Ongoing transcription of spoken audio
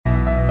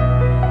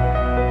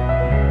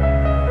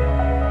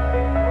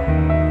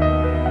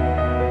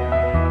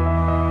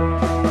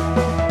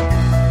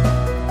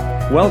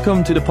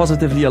Welcome to the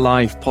Positively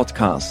Alive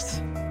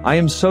podcast. I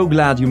am so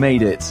glad you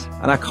made it,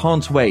 and I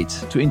can't wait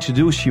to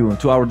introduce you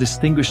to our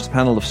distinguished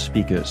panel of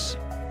speakers.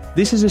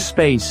 This is a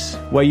space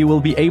where you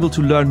will be able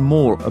to learn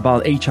more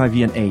about HIV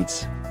and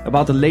AIDS,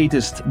 about the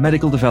latest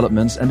medical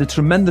developments and the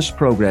tremendous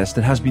progress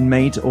that has been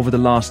made over the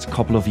last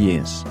couple of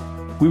years.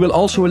 We will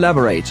also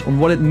elaborate on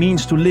what it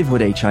means to live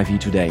with HIV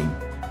today,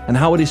 and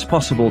how it is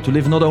possible to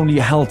live not only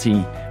a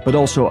healthy, but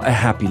also a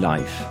happy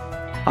life.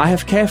 I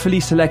have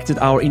carefully selected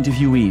our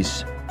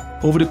interviewees.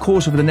 Over the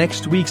course of the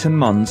next weeks and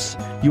months,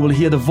 you will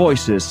hear the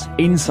voices,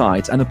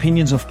 insights and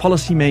opinions of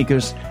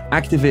policymakers,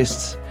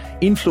 activists,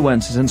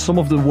 influencers and some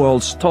of the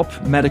world's top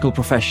medical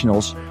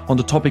professionals on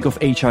the topic of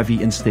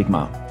HIV and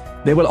stigma.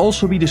 There will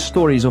also be the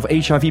stories of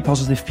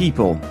HIV-positive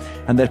people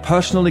and their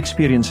personal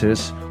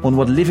experiences on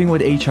what living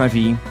with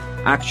HIV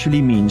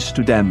actually means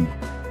to them.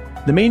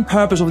 The main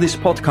purpose of this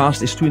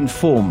podcast is to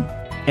inform,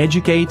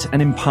 educate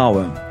and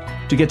empower,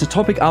 to get the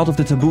topic out of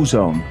the taboo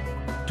zone,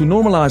 to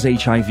normalize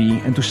HIV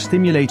and to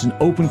stimulate an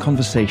open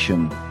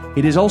conversation.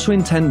 It is also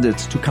intended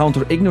to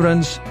counter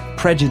ignorance,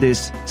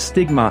 prejudice,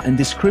 stigma and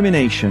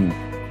discrimination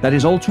that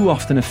is all too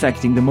often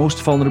affecting the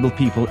most vulnerable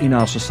people in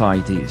our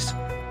societies.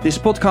 This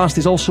podcast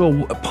is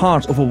also a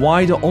part of a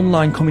wider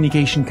online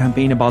communication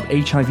campaign about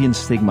HIV and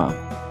stigma.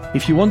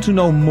 If you want to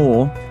know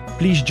more,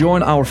 please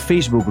join our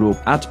Facebook group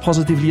at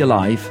Positively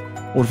Alive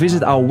or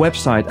visit our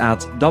website at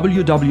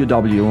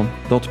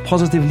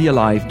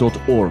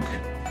www.positivelyalive.org.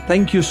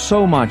 Thank you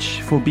so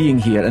much for being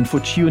here and for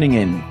tuning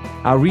in.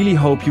 I really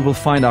hope you will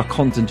find our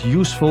content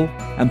useful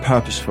and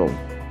purposeful.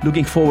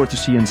 Looking forward to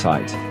see you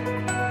inside.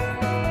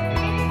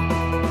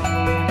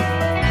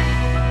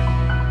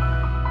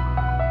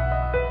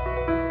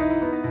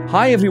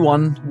 Hi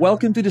everyone,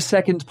 welcome to the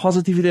second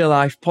Positively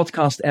Alive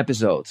podcast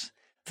episode.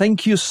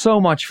 Thank you so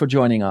much for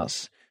joining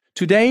us.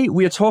 Today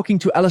we are talking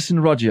to Alison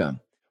Rodger,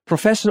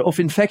 Professor of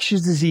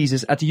Infectious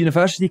Diseases at the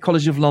University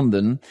College of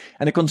London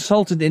and a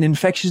consultant in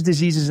infectious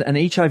diseases and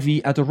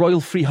HIV at the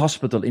Royal Free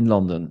Hospital in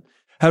London.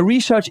 Her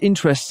research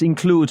interests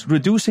include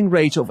reducing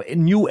rates of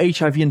new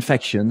HIV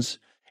infections,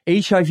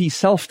 HIV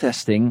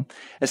self-testing,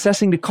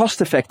 assessing the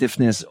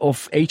cost-effectiveness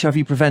of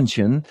HIV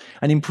prevention,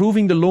 and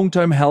improving the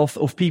long-term health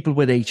of people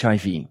with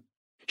HIV.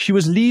 She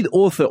was lead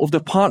author of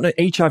the Partner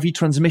HIV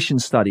transmission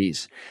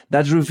studies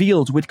that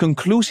revealed with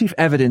conclusive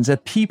evidence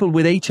that people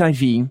with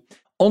HIV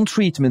on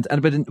treatment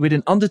and with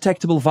an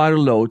undetectable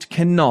viral load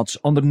cannot,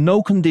 under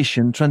no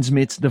condition,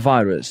 transmit the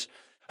virus.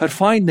 Her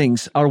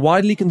findings are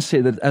widely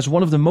considered as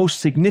one of the most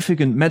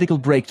significant medical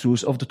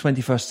breakthroughs of the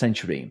 21st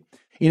century.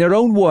 In her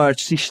own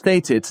words, she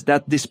stated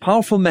that this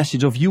powerful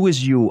message of you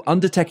is you,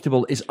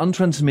 undetectable is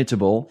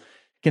untransmittable,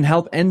 can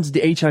help end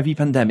the HIV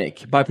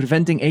pandemic by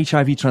preventing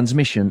HIV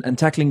transmission and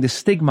tackling the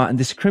stigma and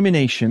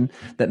discrimination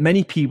that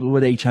many people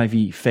with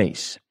HIV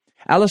face.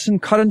 Alison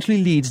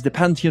currently leads the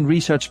Pantheon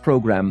research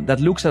program that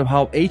looks at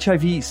how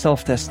HIV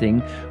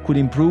self-testing could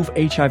improve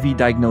HIV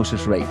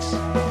diagnosis rates.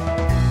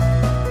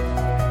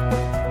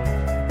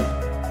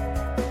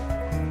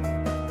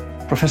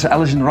 Professor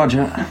Alison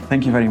Rodger,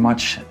 thank you very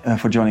much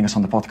for joining us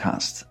on the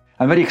podcast.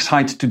 I'm very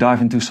excited to dive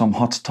into some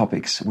hot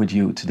topics with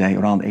you today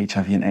around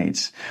HIV and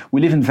AIDS. We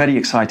live in very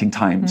exciting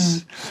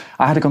times.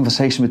 I had a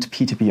conversation with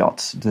Peter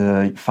Piot,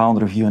 the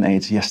founder of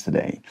UNAIDS,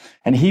 yesterday.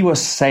 And he was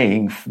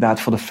saying that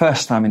for the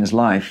first time in his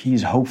life, he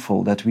is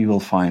hopeful that we will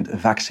find a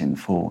vaccine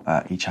for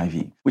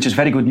HIV, which is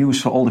very good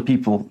news for all the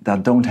people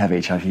that don't have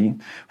HIV.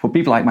 For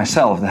people like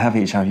myself that have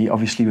HIV,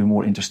 obviously we're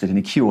more interested in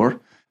a cure.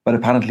 But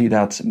apparently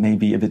that may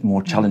be a bit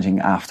more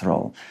challenging after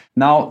all.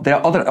 Now, there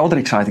are other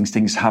exciting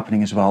things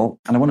happening as well,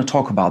 and I want to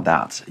talk about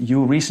that.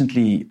 You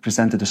recently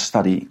presented a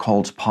study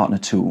called Partner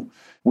 2,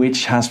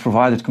 which has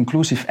provided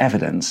conclusive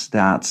evidence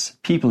that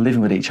people living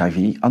with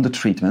HIV under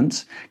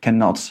treatment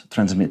cannot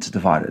transmit the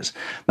virus.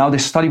 Now,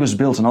 this study was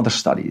built on other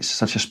studies,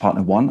 such as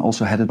Partner 1,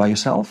 also headed by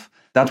yourself.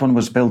 That one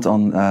was built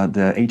on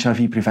the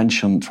HIV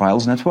Prevention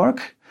Trials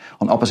Network,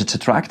 on Opposites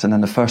Attract, and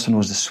then the first one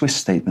was the Swiss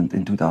statement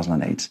in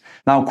 2008.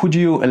 Now, could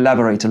you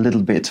elaborate a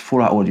little bit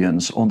for our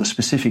audience on the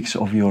specifics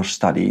of your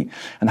study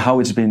and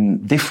how it's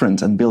been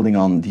different and building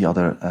on the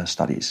other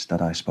studies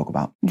that I spoke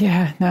about?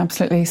 Yeah, no,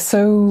 absolutely.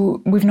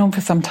 So we've known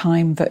for some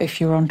time that if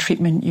you're on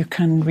treatment, you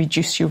can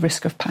reduce your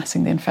risk of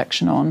passing the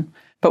infection on.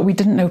 But we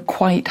didn't know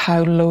quite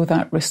how low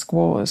that risk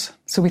was.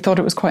 So we thought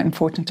it was quite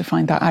important to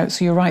find that out.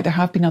 So you're right, there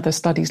have been other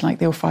studies like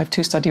the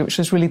 052 study, which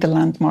was really the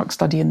landmark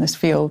study in this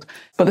field.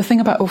 But the thing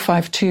about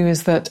 052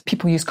 is that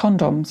people use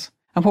condoms.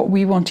 And what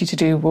we wanted to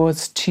do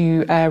was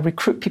to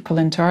recruit people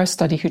into our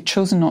study who'd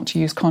chosen not to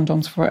use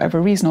condoms for whatever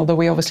reason, although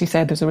we obviously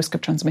said there's a risk of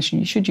transmission,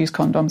 you should use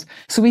condoms.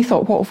 So we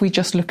thought, what if we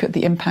just look at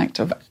the impact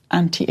of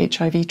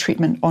anti-HIV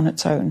treatment on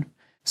its own?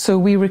 So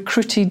we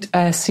recruited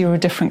 0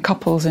 different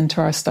couples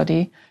into our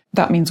study.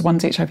 That means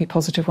one's HIV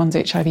positive, one's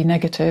HIV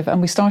negative. And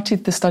we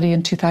started the study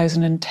in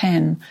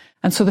 2010.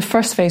 And so the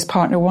first phase,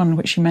 Partner 1,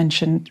 which you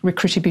mentioned,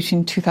 recruited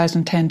between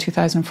 2010 and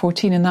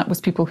 2014. And that was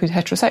people who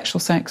had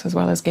heterosexual sex as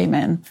well as gay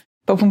men.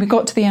 But when we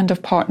got to the end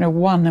of Partner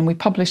 1 and we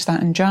published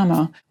that in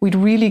JAMA, we'd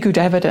really good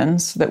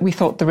evidence that we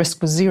thought the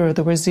risk was zero.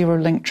 There were zero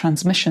linked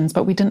transmissions,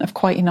 but we didn't have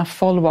quite enough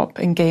follow-up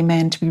in gay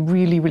men to be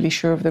really, really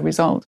sure of the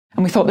result.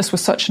 And we thought this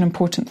was such an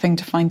important thing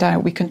to find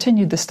out. We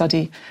continued the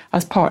study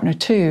as Partner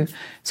 2.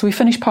 So we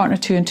finished Partner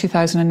 2 in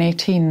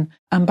 2018.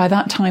 And by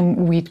that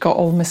time, we'd got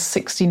almost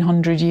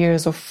 1,600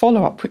 years of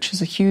follow-up, which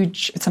is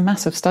it's a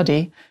massive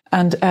study.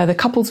 And the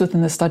couples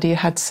within the study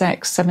had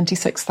sex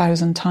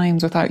 76,000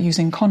 times without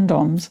using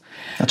condoms.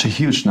 That's a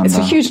huge number. It's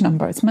a huge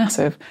number. It's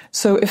massive.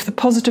 So if the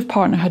positive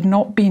partner had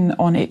not been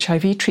on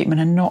HIV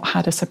treatment and not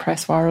had a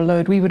suppressed viral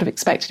load, we would have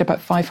expected about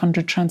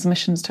 500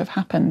 transmissions to have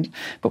happened,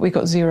 but we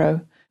got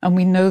zero. And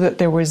we know that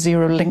there were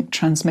zero linked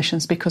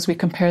transmissions because we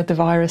compared the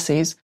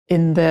viruses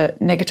in the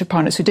negative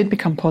partners who did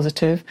become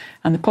positive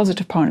and the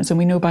positive partners. And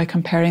we know by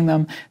comparing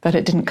them that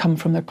it didn't come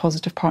from their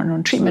positive partner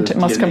on treatment. So it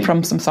must come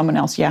from someone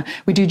else. Yeah.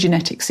 We do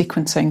genetic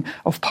sequencing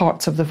of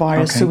parts of the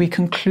virus. Okay. So we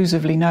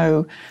conclusively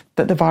know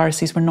that the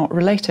viruses were not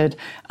related.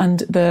 And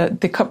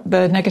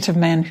the negative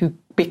men who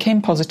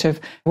became positive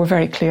were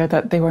very clear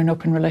that they were in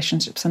open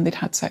relationships and they'd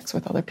had sex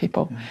with other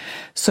people. Yeah.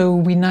 So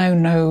we now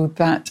know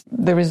that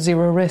there is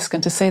zero risk.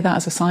 And to say that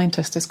as a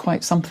scientist is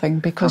quite something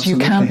because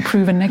Absolutely. You can't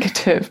prove a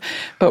negative,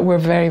 but we're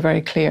very,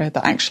 very clear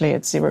that actually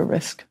it's zero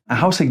risk.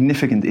 How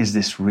significant is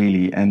this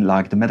really and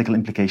like the medical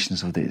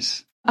implications of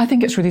this? I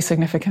think it's really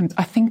significant.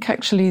 I think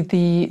actually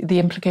the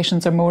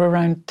implications are more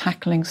around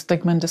tackling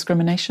stigma and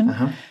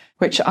discrimination.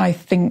 Which I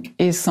think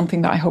is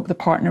something that I hope the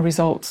partner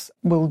results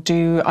will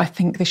do. I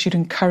think they should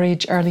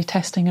encourage early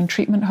testing and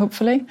treatment,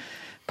 hopefully.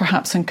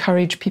 Perhaps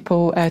encourage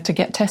people to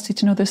get tested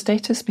to know their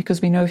status,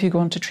 because we know if you go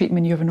on to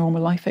treatment, you have a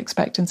normal life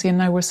expectancy. And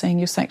now we're saying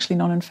you're sexually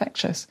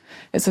non-infectious.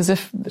 It's as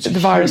if the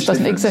virus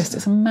doesn't exist.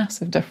 It's a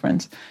massive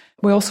difference.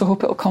 We also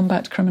hope it will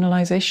combat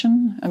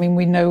criminalization. I mean,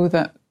 we know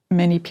that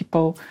many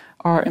people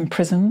are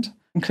imprisoned,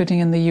 including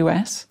in the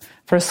US,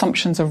 for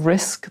assumptions of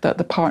risk that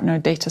the partner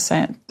data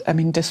set,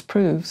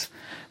 disproves.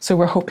 So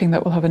we're hoping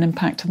that will have an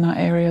impact in that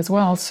area as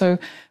well. So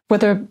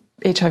whether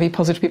HIV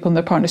positive people and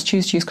their partners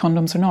choose to use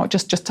condoms or not,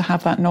 just to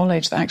have that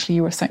knowledge that actually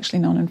you are sexually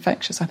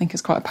non-infectious, I think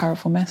is quite a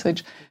powerful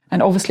message.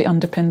 And obviously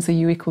underpins the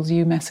U equals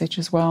U message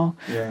as well,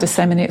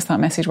 disseminates that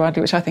message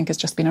widely, which I think has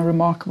just been a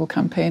remarkable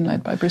campaign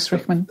led by Bruce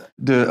Rickman.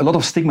 A lot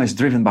of stigma is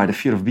driven by the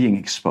fear of being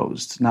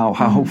exposed. Now,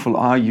 how hopeful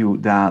are you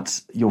that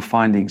your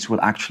findings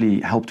will actually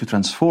help to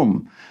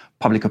transform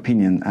public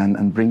opinion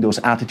and bring those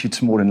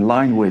attitudes more in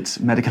line with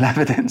medical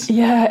evidence?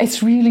 Yeah,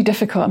 it's really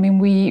difficult. I mean,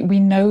 we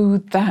know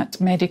that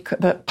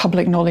that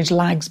public knowledge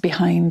lags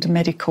behind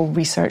medical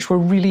research. We're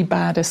really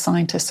bad as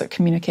scientists at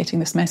communicating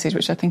this message,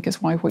 which I think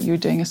is why what you're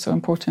doing is so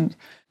important.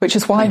 Which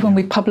is why when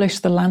we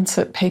published the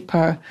Lancet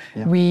paper,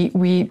 we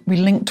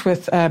linked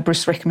with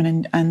Bruce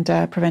Rickman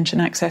and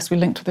Prevention Access. We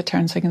linked with the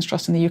Terence Higgins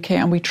Trust in the UK,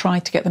 and we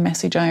tried to get the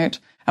message out.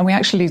 And we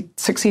actually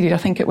succeeded. I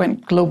think it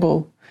went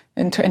global.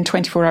 In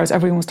 24 hours,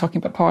 everyone was talking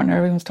about partner.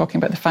 Everyone was talking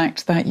about the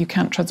fact that you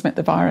can't transmit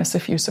the virus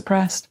if you're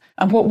suppressed.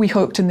 And what we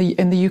hoped in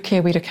the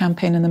UK, we had a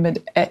campaign in the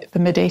mid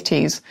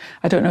 80s.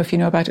 I don't know if you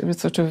know about it. It was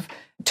sort of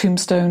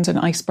tombstones and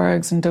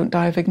icebergs and don't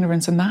die of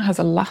ignorance. And that has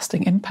a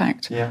lasting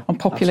impact on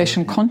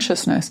population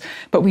consciousness.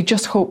 But we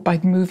just hope by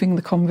moving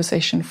the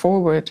conversation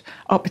forward,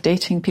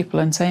 updating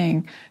people and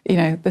saying,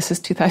 this is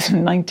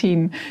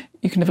 2019.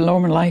 You can live a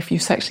normal life.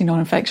 You're sexually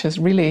non-infectious.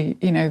 Really,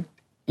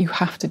 you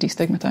have to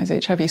destigmatize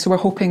HIV. So we're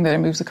hoping that it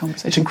moves the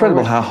conversation It's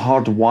incredible forward. how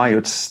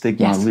hardwired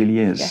stigma really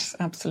is. Yes,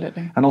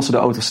 absolutely. And also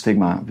the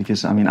auto-stigma,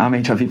 because, I'm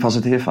HIV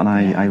positive and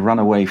I ran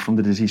away from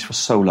the disease for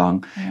so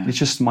long. Yeah. It's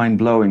just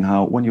mind-blowing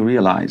how, when you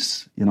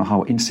realize,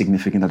 how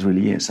insignificant that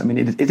really is. I mean,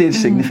 it is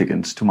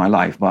significant to my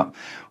life, but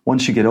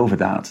once you get over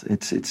that,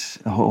 it's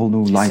a whole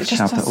new life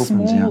chapter opens. It's just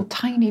a small,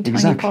 tiny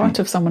part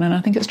of someone, and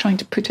I think it's trying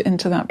to put it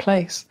into that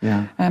place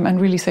and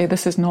really say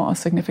this is not a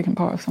significant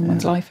part of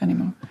someone's life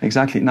anymore.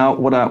 Exactly. Now,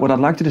 what I'd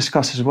like to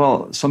discuss as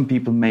well, some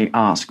people may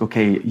ask,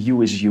 okay,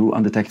 U is U,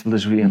 undetectable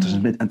is really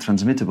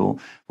transmittable,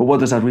 but what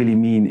does that really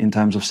mean in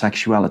terms of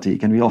sexuality?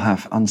 Can we all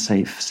have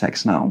unsafe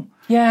sex now?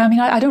 Yeah,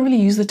 I don't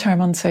really use the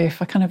term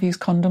unsafe. I kind of use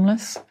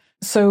condomless.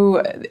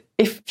 So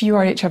if you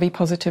are HIV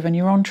positive and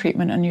you're on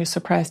treatment and you're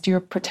suppressed, you're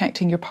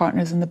protecting your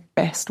partners in the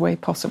best way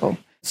possible.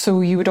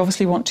 So you would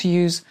obviously want to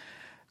use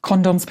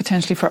condoms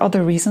potentially for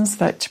other reasons,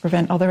 that to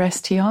prevent other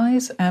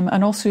STIs.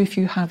 And also if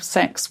you have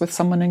sex with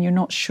someone and you're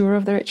not sure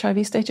of their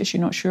HIV status,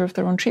 you're not sure if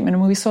they're on treatment.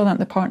 And when we saw that in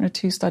the Partner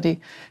 2 study,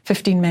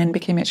 15 men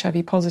became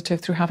HIV positive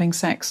through having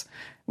sex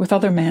with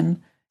other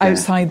men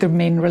outside their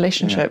main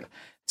relationship. Yeah.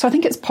 So I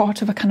think it's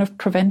part of a kind of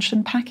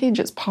prevention package.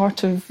 It's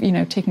part of,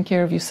 taking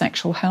care of your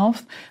sexual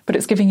health, but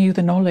it's giving you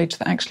the knowledge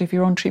that actually if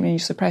you're on treatment and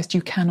you're suppressed,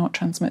 you cannot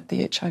transmit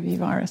the HIV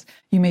virus.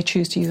 You may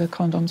choose to use the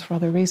condoms for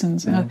other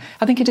reasons. Yeah.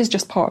 I think it is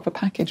just part of a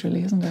package,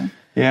 really, isn't it?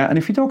 Yeah, and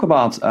if you talk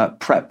about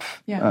PrEP,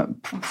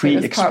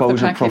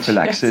 pre-exposure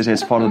prophylaxis,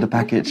 it's part of the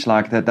package.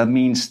 Like that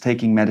means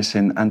taking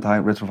medicine,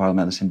 antiretroviral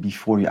medicine,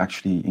 before you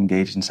actually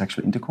engage in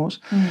sexual intercourse.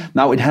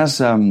 Now, it has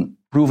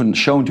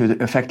shown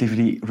to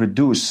effectively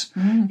reduce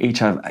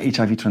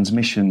HIV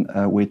transmission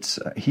with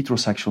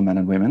heterosexual men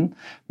and women,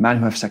 men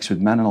who have sex with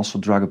men, and also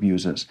drug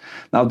abusers.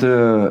 Now,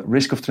 the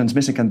risk of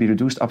transmission can be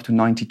reduced up to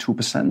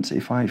 92%,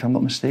 if I'm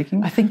not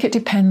mistaken. I think it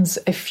depends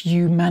if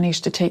you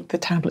manage to take the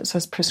tablets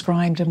as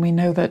prescribed, and we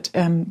know that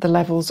the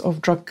levels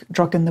of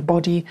drug in the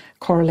body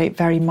correlate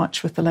very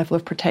much with the level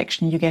of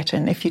protection you get,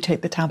 and if you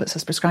take the tablets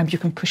as prescribed, you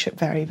can push it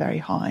very, very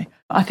high.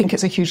 I think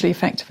it's a hugely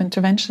effective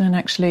intervention, and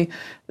actually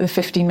the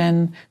 50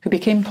 men who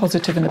became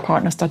positive in the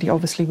partner study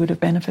obviously would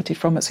have benefited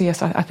from it. So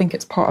yes, I think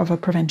it's part of a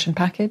prevention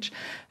package.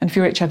 And if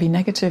you're HIV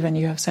negative and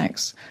you have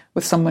sex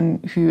with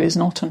someone who is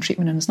not on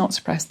treatment and is not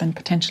suppressed, then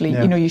potentially,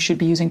 you should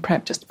be using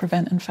PrEP just to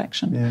prevent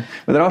infection. Yeah.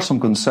 But there are some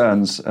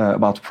concerns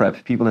about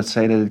PrEP. People that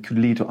say that it could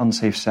lead to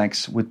unsafe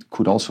sex,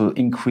 could also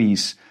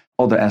increase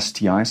other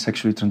STIs,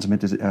 sexually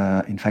transmitted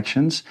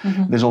infections.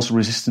 There's also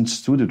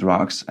resistance to the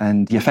drugs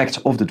and the effects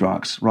of the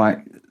drugs, right?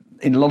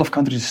 In a lot of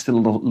countries, there's still a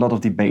lot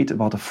of debate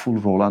about a full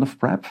rollout of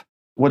PrEP.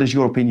 What is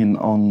your opinion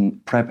on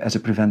PrEP as a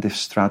preventive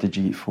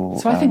strategy for...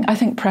 So I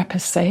think PrEP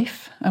is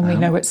safe, and we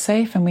know it's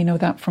safe, and we know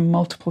that from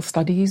multiple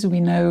studies.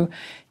 We know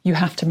you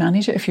have to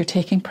manage it. If you're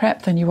taking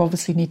PrEP, then you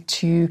obviously need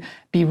to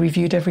be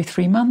reviewed every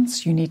 3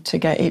 months. You need to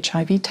get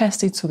HIV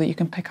tested so that you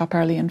can pick up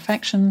early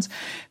infections.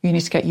 You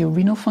need to get your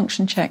renal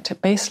function checked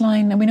at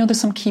baseline. And we know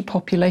there's some key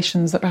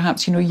populations that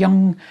perhaps,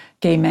 young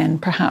gay men,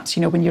 perhaps,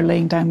 when you're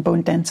laying down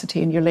bone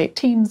density in your late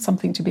teens,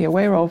 something to be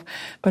aware of.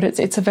 But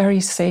it's a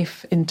very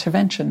safe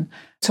intervention.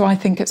 So I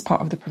think it's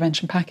part of the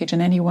prevention package,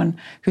 and anyone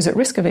who's at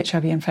risk of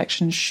HIV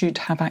infection should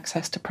have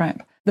access to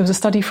PrEP. There was a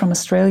study from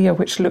Australia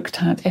which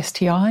looked at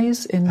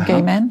STIs in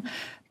gay men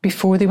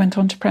before they went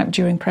on to PrEP,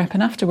 during PrEP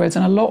and afterwards.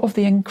 And a lot of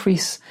the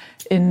increase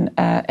in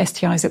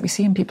STIs that we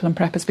see in people in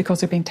PrEP is because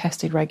they're being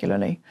tested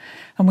regularly.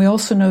 And we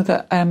also know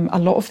that a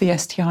lot of the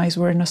STIs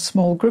were in a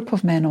small group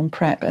of men on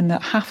PrEP, and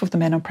that half of the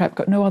men on PrEP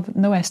got no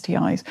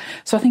STIs.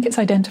 So I think it's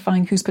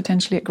identifying who's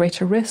potentially at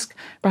greater risk,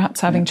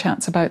 perhaps having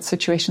chats about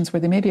situations where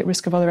they may be at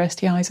risk of other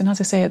STIs. And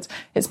as I say,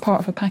 it's part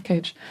of a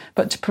package.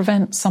 But to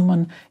prevent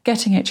someone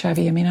getting HIV,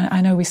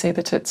 I know we say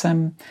that it's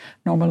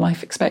normal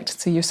life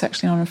expectancy, you're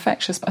sexually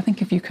non-infectious, but I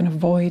think if you can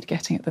avoid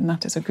getting it, then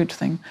that is a good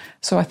thing.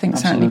 So I think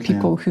certainly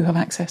people who have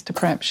access to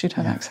PrEP should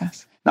have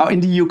access. Now, in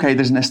the UK,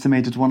 there's an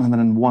estimated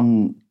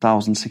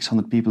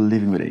 101,600 people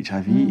living with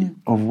HIV,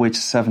 of which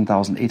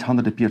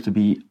 7,800 appear to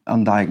be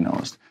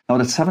undiagnosed. Now,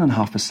 that's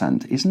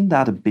 7.5%. Isn't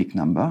that a big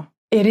number?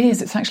 It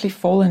is. It's actually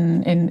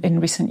fallen in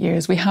recent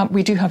years. We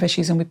do have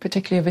issues, and we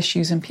particularly have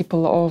issues in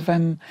people of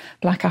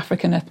Black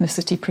African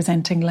ethnicity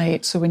presenting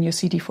late. So when your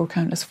CD4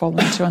 count has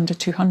fallen to under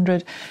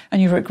 200,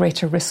 and you're at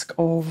greater risk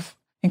of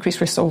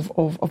increased risk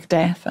of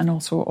death and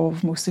also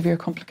of more severe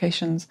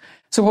complications.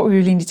 So what we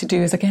really need to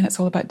do is, again, it's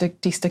all about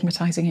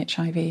destigmatizing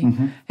HIV.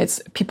 It's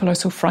people are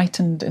so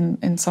frightened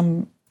in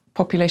some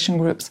population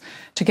groups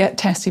to get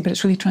tested, but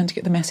it's really trying to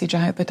get the message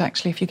out that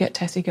actually if you get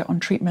tested, get on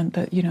treatment,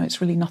 that,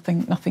 it's really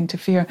nothing to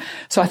fear.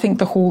 So I think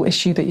the whole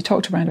issue that you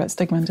talked about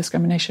stigma and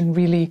discrimination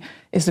really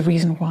is the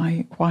reason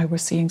why we're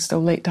seeing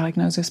still late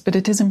diagnosis. But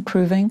it is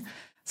improving.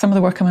 Some of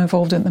the work I'm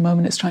involved in at the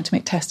moment is trying to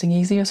make testing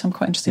easier. So I'm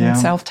quite interested in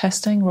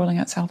self-testing, rolling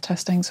out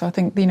self-testing. So I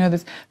think,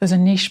 there's a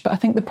niche. But I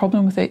think the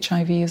problem with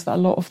HIV is that a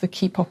lot of the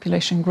key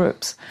population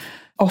groups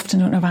often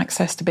don't have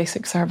access to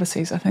basic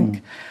services. I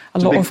think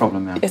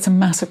it's a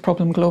massive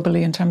problem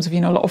globally in terms of, a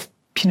lot of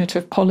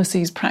punitive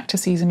policies,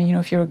 practices.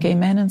 If you're a gay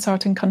man in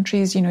certain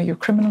countries, you're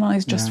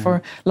criminalised just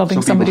for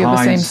loving somebody of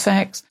the same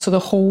sex. So the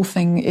whole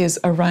thing is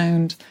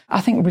around, I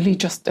think really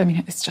just,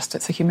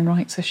 it's a human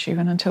rights issue.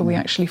 And until we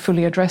actually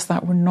fully address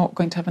that, we're not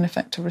going to have an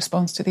effective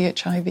response to the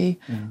HIV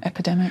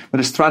epidemic. But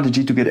the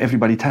strategy to get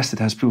everybody tested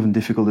has proven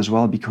difficult as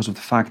well because of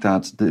the fact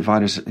that the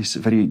virus is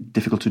very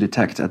difficult to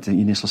detect at the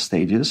initial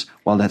stages,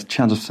 while that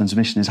chance of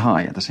transmission is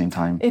high at the same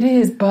time. It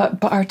is,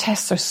 but our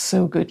tests are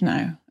so good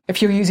now. If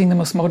you're using the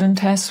most modern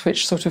tests,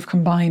 which sort of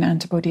combine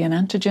antibody and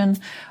antigen,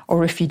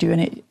 or if you do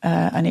an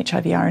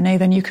HIV RNA,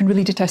 then you can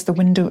really detect the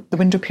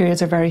window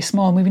periods are very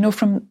small. And we know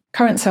from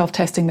current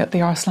self-testing that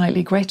they are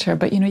slightly greater,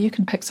 but, you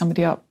can pick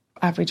somebody up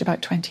average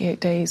about 28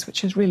 days,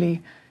 which is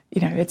really,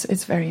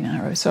 it's very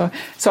narrow. So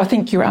I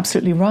think you're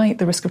absolutely right.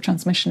 The risk of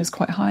transmission is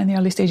quite high in the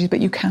early stages,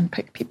 but you can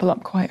pick people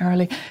up quite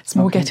early. It's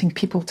more getting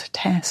people to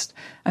test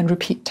and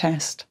repeat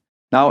test.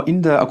 Now,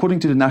 according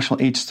to the National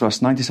AIDS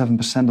Trust,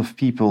 97% of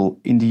people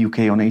in the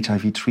UK on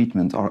HIV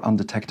treatment are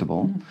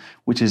undetectable,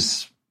 which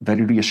is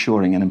very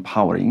reassuring and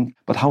empowering.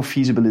 But how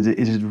feasible is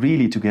it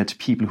really to get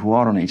people who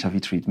are on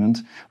HIV treatment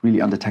really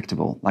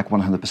undetectable, like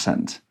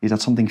 100%? Is that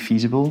something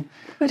feasible?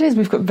 Well, it is.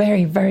 We've got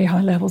very, very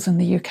high levels in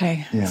the UK.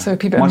 Yeah. So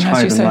people, much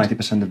higher than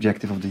 90%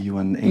 objective of the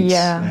UN AIDS.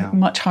 Yeah,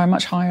 much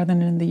higher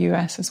than in the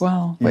US as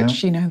well,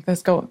 which,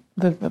 there's got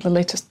the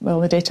latest,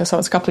 the data, so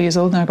it's a couple of years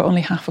old now, but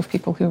only half of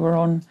people who were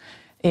on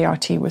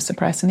ART was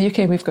suppressed. In the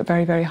UK, we've got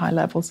very, very high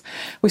levels.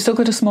 We've still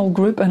got a small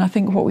group, and I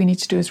think what we need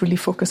to do is really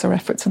focus our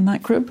efforts on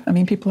that group.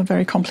 People have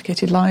very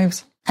complicated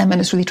lives, and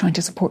it's really trying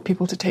to support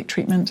people to take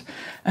treatment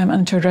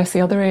and to address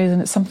the other areas.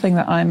 And it's something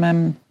that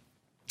I'm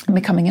I'm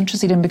becoming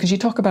interested in, because you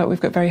talk about we've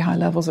got very high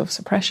levels of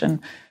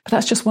suppression, but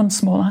that's just one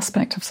small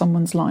aspect of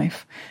someone's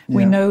life. Yeah.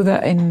 We know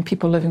that in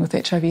people living with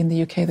HIV in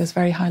the UK, there's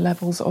very high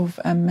levels of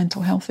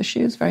mental health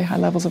issues, very high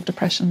levels of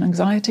depression and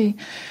anxiety.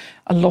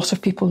 A lot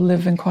of people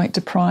live in quite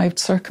deprived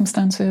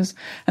circumstances.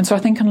 And so I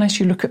think unless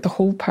you look at the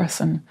whole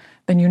person,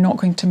 then you're not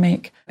going to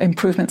make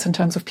improvements in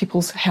terms of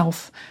people's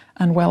health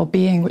and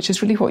well-being, which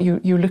is really what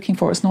you're looking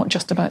for. It's not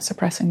just about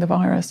suppressing the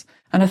virus.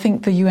 And I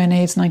think the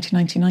UNAIDS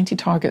 90-90-90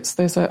 targets,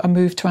 there's a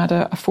move to add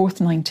a fourth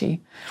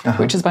 90,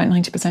 which is about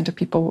 90% of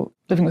people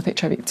living with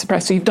HIV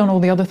suppressed. So you've done all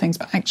the other things,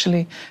 but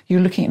actually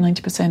you're looking at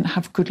 90%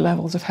 have good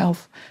levels of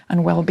health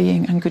and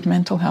well-being and good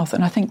mental health.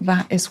 And I think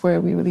that is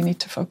where we really need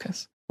to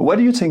focus. What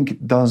do you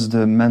think does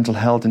the mental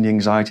health and the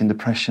anxiety and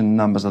depression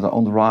numbers that are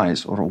on the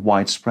rise or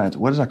widespread,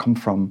 where does that come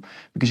from?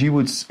 Because you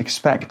would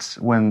expect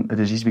when a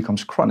disease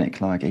becomes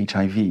chronic, like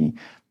HIV,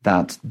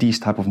 that these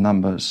type of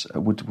numbers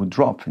would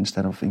drop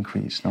instead of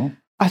increase, no?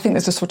 I think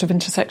there's a sort of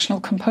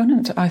intersectional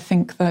component. I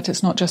think that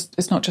it's not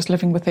just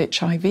living with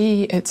HIV.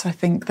 I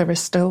think there is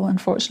still,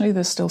 unfortunately,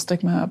 there's still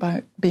stigma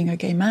about being a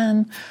gay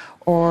man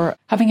or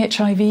having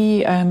HIV.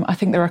 I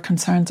think there are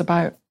concerns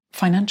about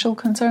financial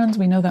concerns.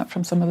 We know that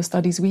from some of the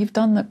studies we've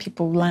done, that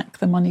people lack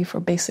the money for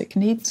basic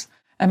needs.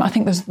 I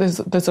think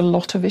there's a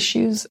lot of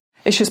issues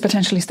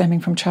potentially stemming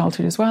from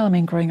childhood as well. I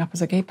mean, growing up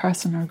as a gay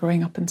person or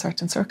growing up in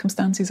certain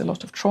circumstances, a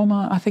lot of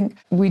trauma. I think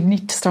we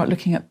need to start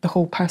looking at the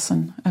whole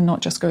person and not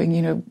just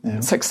going,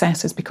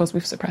 success is because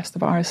we've suppressed the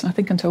virus. And I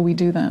think until we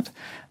do that,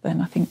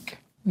 then I think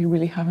we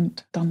really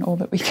haven't done all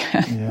that we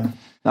can. Yeah.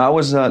 Now, I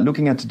was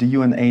looking at the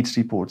UNAIDS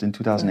report in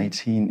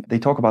 2018. They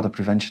talk about a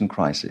prevention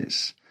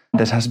crisis.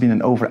 There has been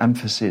an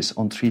overemphasis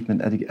on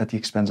treatment at the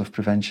expense of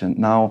prevention.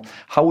 Now,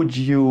 how would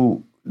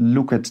you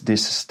look at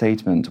this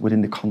statement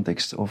within the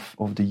context of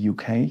the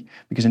UK?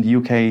 Because in the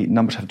UK,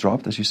 numbers have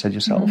dropped, as you said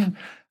yourself. Mm-hmm.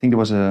 I think there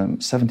was a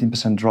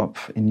 17% drop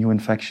in new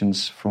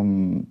infections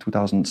from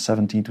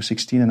 2017 to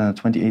 16 and a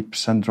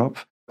 28% drop.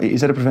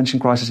 Is that a prevention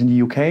crisis in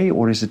the UK,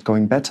 or is it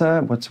going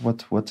better? What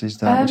is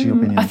that? What's your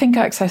opinion? I think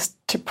access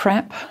to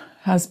PrEP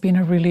has been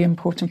a really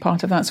important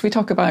part of that. So we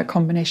talk about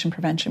combination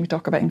prevention. We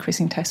talk about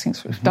increasing testing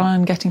so we've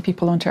done, getting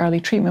people onto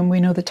early treatment. We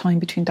know the time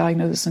between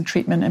diagnosis and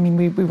treatment. I mean,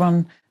 we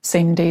run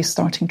same day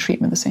starting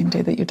treatment the same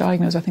day that you're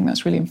diagnosed. I think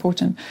that's really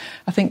important.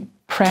 I think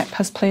PrEP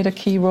has played a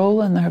key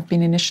role, and there have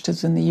been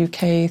initiatives in the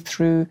UK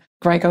through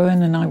Greg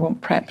Owen and I Want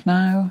PrEP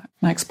Now.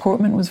 Max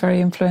Portman was very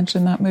influential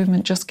in that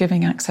movement, just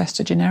giving access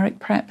to generic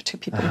PrEP to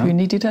people who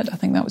needed it. I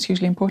think that was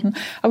hugely important.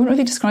 I wouldn't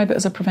really describe it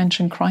as a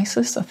prevention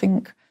crisis. I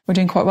think we're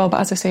doing quite well,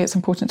 but as I say, it's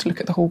important to look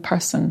at the whole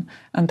person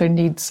and their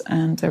needs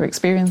and their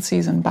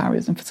experiences and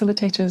barriers and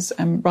facilitators,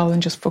 rather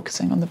than just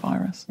focusing on the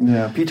virus.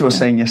 Yeah, Peter was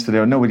saying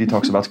yesterday, nobody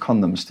talks about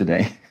condoms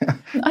today.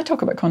 I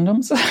talk about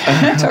condoms.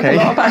 I talk a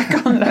lot about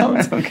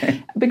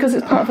condoms because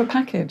it's part of a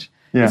package.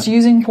 Yeah. It's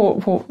using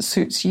what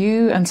suits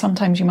you, and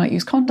sometimes you might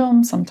use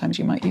condoms, sometimes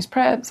you might use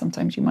PrEP,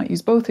 sometimes you might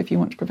use both if you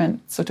want to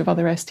prevent sort of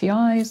other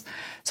STIs.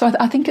 So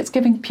I think it's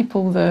giving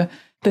people the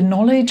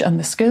knowledge and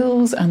the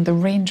skills and the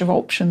range of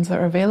options that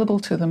are available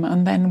to them,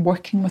 and then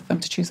working with them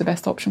to choose the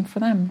best option for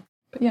them.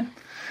 But yeah.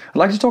 I'd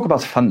like to talk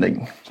about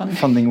funding,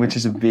 which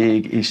is a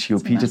big issue.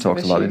 It's Peter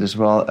talked about it as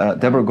well.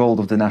 Deborah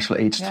Gold of the National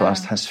AIDS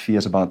Trust has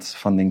fears about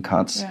funding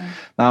cuts. Yeah.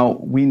 Now,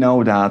 we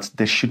know that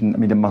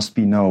there must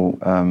be no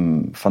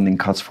funding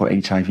cuts for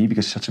HIV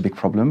because it's such a big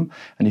problem.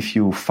 And if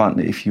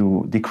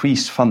you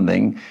decrease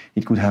funding,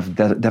 it could have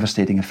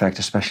devastating effect,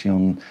 especially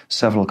on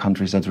several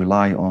countries that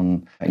rely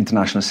on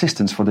international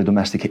assistance for the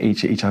domestic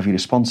HIV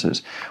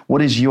responses.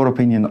 What is your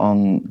opinion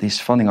on this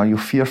funding? Are you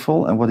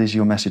fearful? And what is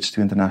your message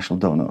to international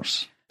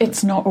donors?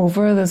 It's not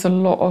over. There's a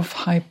lot of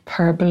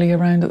hyperbole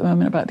around at the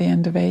moment about the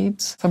end of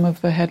AIDS. Some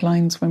of the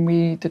headlines when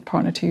we did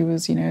Partner 2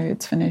 was,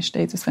 it's finished,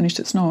 AIDS is finished.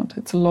 It's not.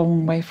 It's a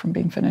long way from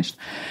being finished.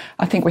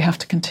 I think we have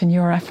to continue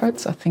our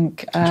efforts. I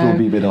think it will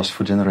be with us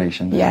for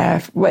generations.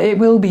 Yeah, it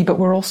will be, but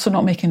we're also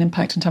not making an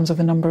impact in terms of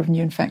the number of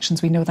new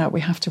infections. We know that.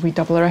 We have to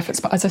redouble our efforts.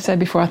 But as I said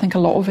before, I think a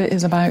lot of it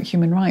is about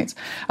human rights.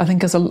 I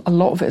think a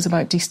lot of it is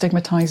about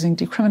destigmatizing,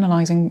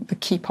 decriminalizing the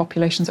key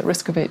populations at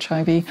risk of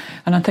HIV.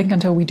 And I think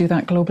until we do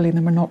that globally,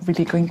 then we're not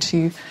really going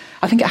to.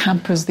 I think it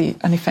hampers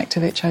an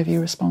effective HIV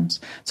response.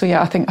 So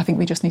yeah, I think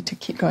we just need to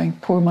keep going.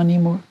 Pour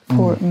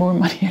more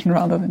money in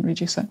rather than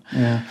reduce it.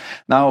 Yeah.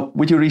 Now,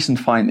 with your recent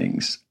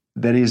findings,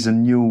 there is a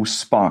new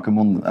spark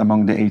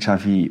among the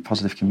HIV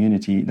positive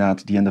community that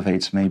the end of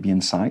AIDS may be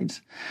in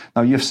sight.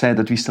 Now, you've said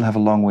that we still have a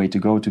long way to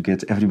go to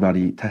get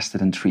everybody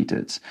tested and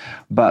treated.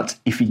 But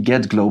if we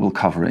get global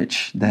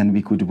coverage, then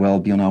we could well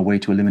be on our way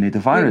to eliminate the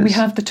virus. We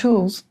have the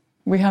tools.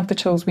 We have the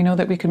tools. We know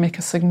that we can make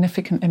a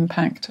significant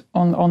impact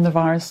on the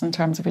virus in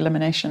terms of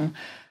elimination,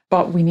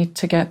 but we need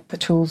to get the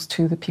tools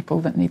to the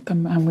people that need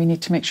them, and we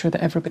need to make sure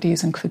that everybody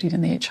is included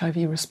in the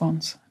HIV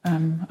response.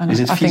 And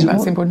is it I think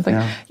that's the important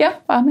thing. Yeah,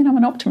 I mean, I'm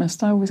an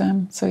optimist. I always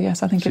am. So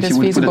yes, I think it is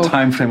feasible. If you would put a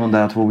time frame on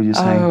that, what would you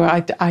say? Oh,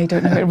 I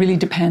don't know. It really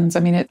depends. I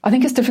mean, I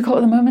think it's difficult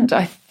at the moment.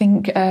 I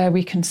think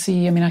we can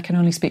see, I mean, I can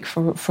only speak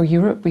for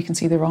Europe. We can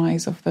see the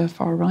rise of the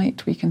far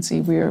right. We can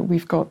see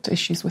we've got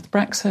issues with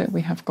Brexit.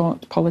 We have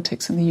got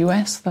politics in the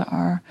US that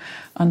are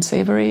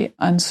unsavoury.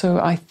 And so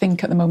I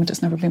think at the moment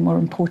it's never been more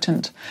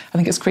important. I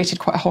think it's created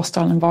quite a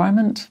hostile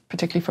environment,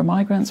 particularly for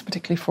migrants,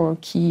 particularly for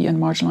key and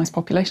marginalised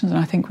populations. And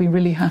I think we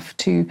really have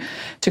to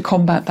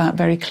combat that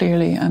very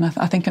clearly. And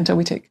I think until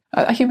we take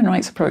a human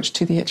rights approach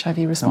to the HIV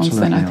response,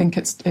 then I think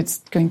it's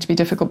going to be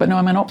difficult. But no,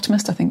 I'm an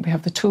optimist. I think we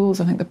have the tools.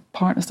 I think the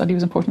partner study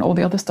was important. All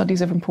the other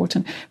studies are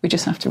important. We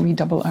just have to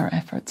redouble our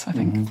efforts, I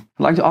think.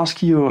 I'd like to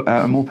ask you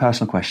a more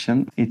personal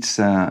question. It's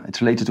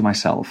related to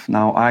myself.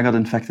 Now, I got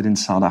infected in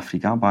South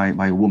Africa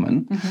by a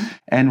woman.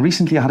 And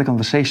recently I had a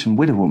conversation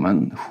with a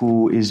woman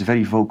who is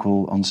very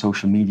vocal on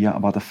social media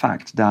about the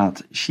fact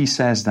that she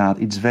says that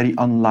it's very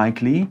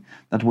unlikely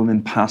that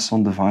women pass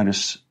on the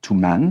virus to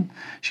men.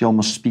 She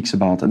almost speaks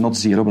about, not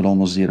zero, but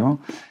almost zero.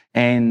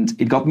 And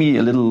it got me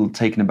a little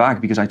taken aback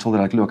because I told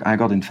her, like, look, I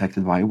got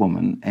infected by a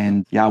woman.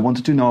 And I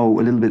wanted to know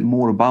a little bit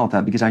more about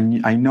that because I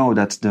know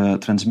that the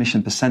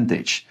transmission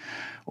percentage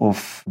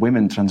of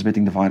women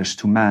transmitting the virus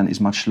to men is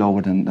much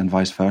lower than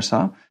vice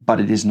versa. But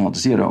it is not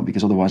zero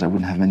because otherwise I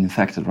wouldn't have been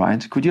infected,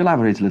 right? Could you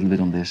elaborate a little bit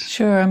on this?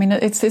 Sure. I mean,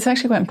 it's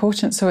actually quite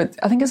important. So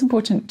I think it's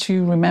important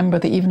to remember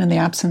that even in the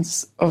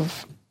absence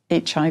of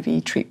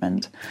HIV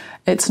treatment,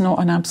 it's not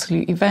an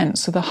absolute event.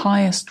 So the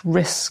highest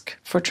risk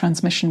for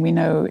transmission we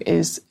know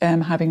is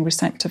having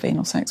receptive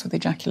anal sex with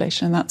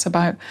ejaculation. And that's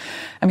about,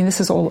 I mean, this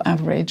is all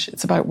average.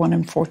 It's about 1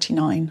 in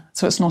 49.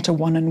 So it's not a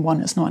 1 in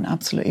 1. It's not an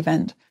absolute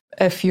event.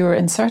 If you're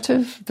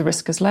insertive, the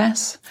risk is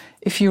less.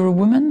 If you're a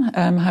woman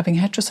having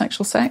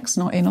heterosexual sex,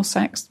 not anal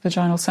sex,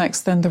 vaginal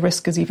sex, then the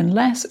risk is even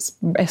less. It's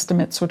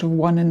estimated sort of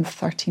 1 in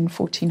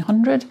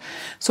 1,1400.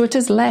 So it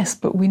is less,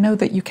 but we know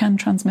that you can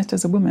transmit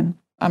as a woman.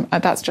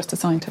 That's just a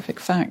scientific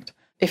fact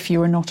if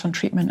you are not on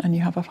treatment and you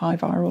have a high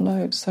viral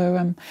load.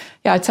 So,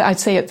 I'd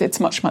say it's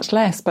much, much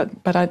less, but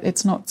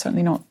it's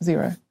certainly not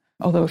zero.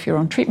 Although if you're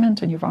on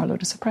treatment and your viral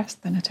load is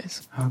suppressed, then it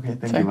is. Okay,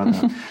 thank you about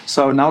that.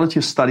 So now that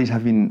your studies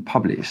have been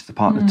published, the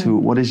Partner 2,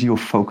 what is your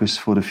focus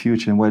for the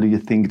future and where do you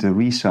think the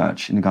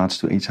research in regards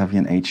to HIV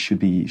and AIDS should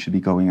be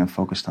going and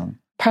focused on?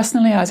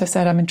 Personally, as I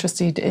said, I'm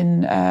interested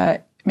in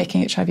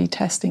making HIV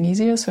testing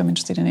easier. So I'm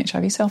interested in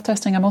HIV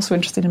self-testing. I'm also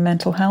interested in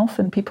mental health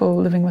and people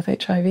living with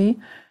HIV.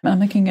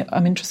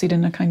 I'm interested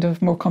in a kind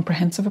of more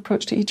comprehensive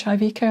approach to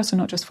HIV care. So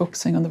not just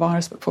focusing on the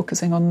virus, but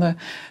focusing on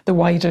the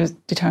wider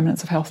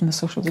determinants of health and the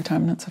social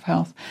determinants of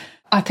health.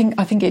 I think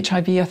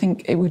HIV,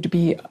 it would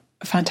be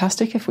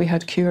fantastic if we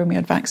had cure and we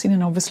had vaccine,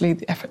 and obviously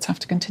the efforts have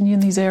to continue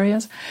in these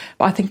areas.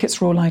 But I think its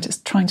rollout is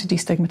trying to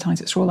destigmatise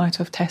its rollout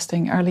of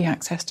testing, early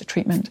access to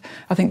treatment.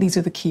 I think these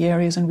are the key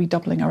areas, and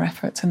redoubling our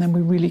efforts, and then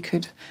we really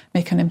could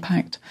make an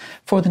impact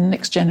for the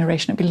next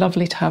generation. It'd be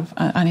lovely to have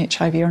an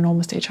HIV or an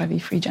almost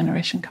HIV-free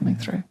generation coming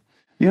through. Do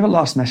you have a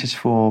last message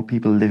for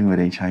people living with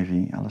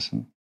HIV,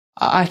 Alison?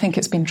 I think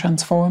it's been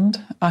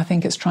transformed. I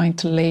think it's trying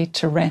to lay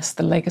to rest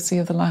the legacy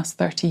of the last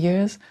 30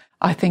 years.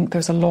 I think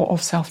there's a lot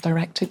of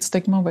self-directed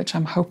stigma, which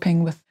I'm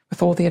hoping with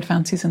all the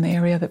advances in the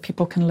area that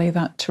people can lay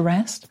that to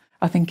rest.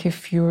 I think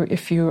if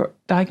you're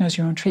diagnosed,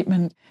 you're on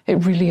treatment, it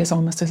really is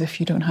almost as if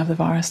you don't have the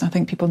virus. And I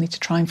think people need to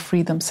try and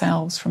free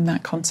themselves from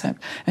that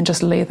concept and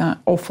just lay that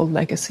awful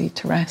legacy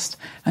to rest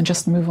and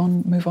just move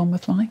on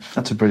with life.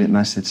 That's a brilliant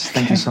message.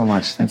 Thank you so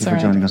much. Thank you for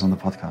joining us on the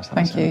podcast, Alison.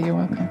 Thank you. You're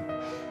welcome.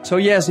 So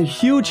yes, a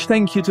huge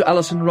thank you to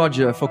Alison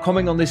Rodger for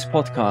coming on this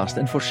podcast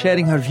and for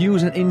sharing her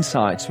views and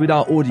insights with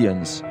our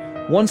audience.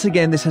 Once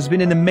again, this has been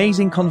an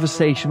amazing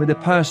conversation with a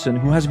person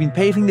who has been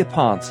paving the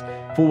path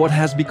for what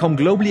has become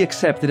globally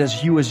accepted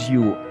as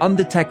USU,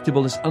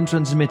 undetectable as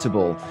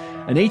untransmittable.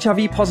 An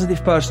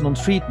HIV-positive person on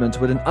treatment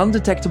with an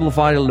undetectable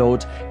viral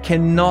load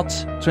cannot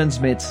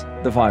transmit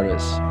the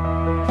virus.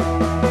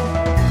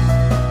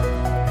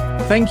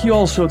 Thank you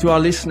also to our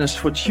listeners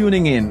for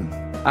tuning in.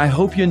 I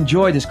hope you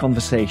enjoyed this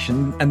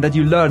conversation and that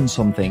you learned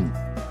something.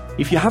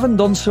 If you haven't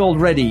done so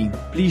already,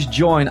 please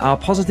join our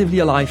Positively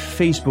Alive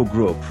Facebook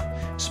group,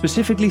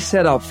 specifically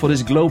set up for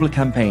this global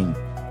campaign.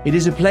 It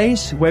is a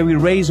place where we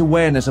raise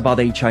awareness about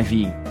HIV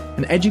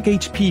and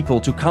educate people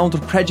to counter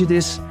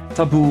prejudice,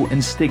 taboo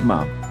and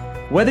stigma.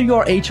 Whether you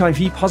are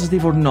HIV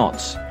positive or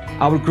not,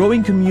 our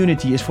growing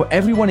community is for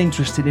everyone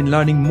interested in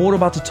learning more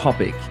about the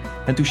topic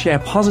and to share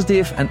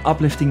positive and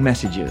uplifting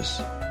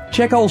messages.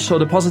 Check also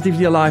the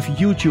Positively Alive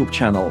YouTube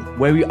channel,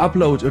 where we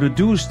upload a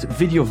reduced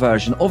video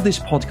version of this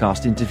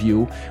podcast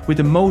interview with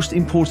the most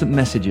important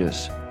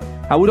messages.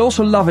 I would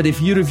also love it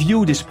if you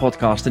review this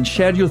podcast and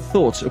share your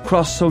thoughts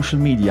across social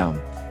media.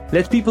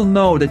 Let people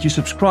know that you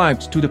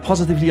subscribed to the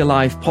Positively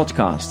Alive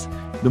podcast.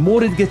 The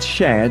more it gets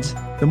shared,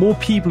 the more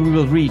people we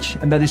will reach,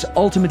 and that is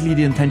ultimately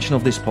the intention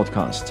of this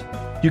podcast.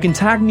 You can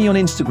tag me on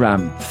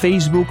Instagram,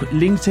 Facebook,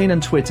 LinkedIn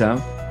and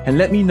Twitter, and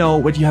let me know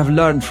what you have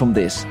learned from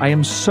this. I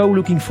am so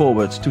looking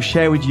forward to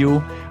share with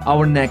you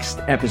our next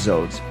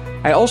episode.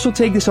 I also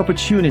take this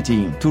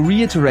opportunity to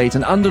reiterate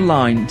and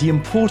underline the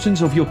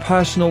importance of your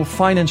personal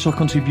financial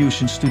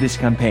contributions to this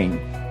campaign.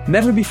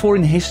 Never before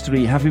in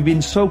history have we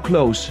been so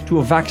close to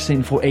a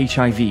vaccine for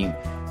HIV.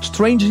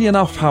 Strangely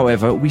enough,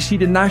 however, we see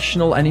the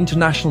national and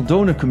international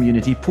donor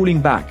community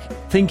pulling back,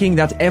 thinking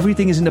that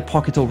everything is in the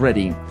pocket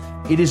already.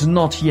 It is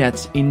not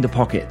yet in the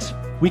pocket.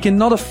 We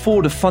cannot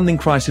afford a funding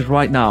crisis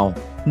right now,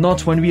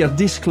 not when we are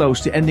this close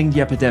to ending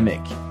the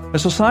epidemic. A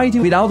society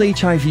without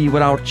HIV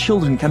where our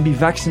children can be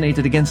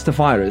vaccinated against the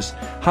virus,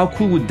 how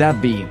cool would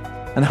that be?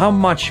 And how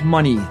much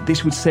money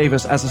this would save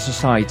us as a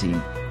society.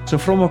 So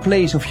from a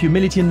place of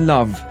humility and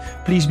love,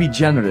 please be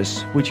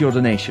generous with your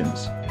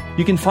donations.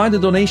 You can find the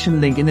donation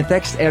link in the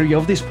text area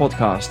of this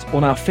podcast,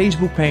 on our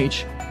Facebook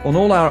page, on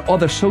all our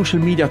other social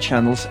media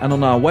channels, and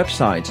on our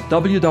website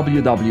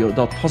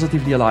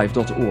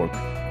www.positivelyalive.org.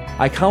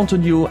 I count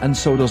on you, and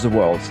so does the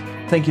world.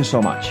 Thank you so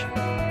much.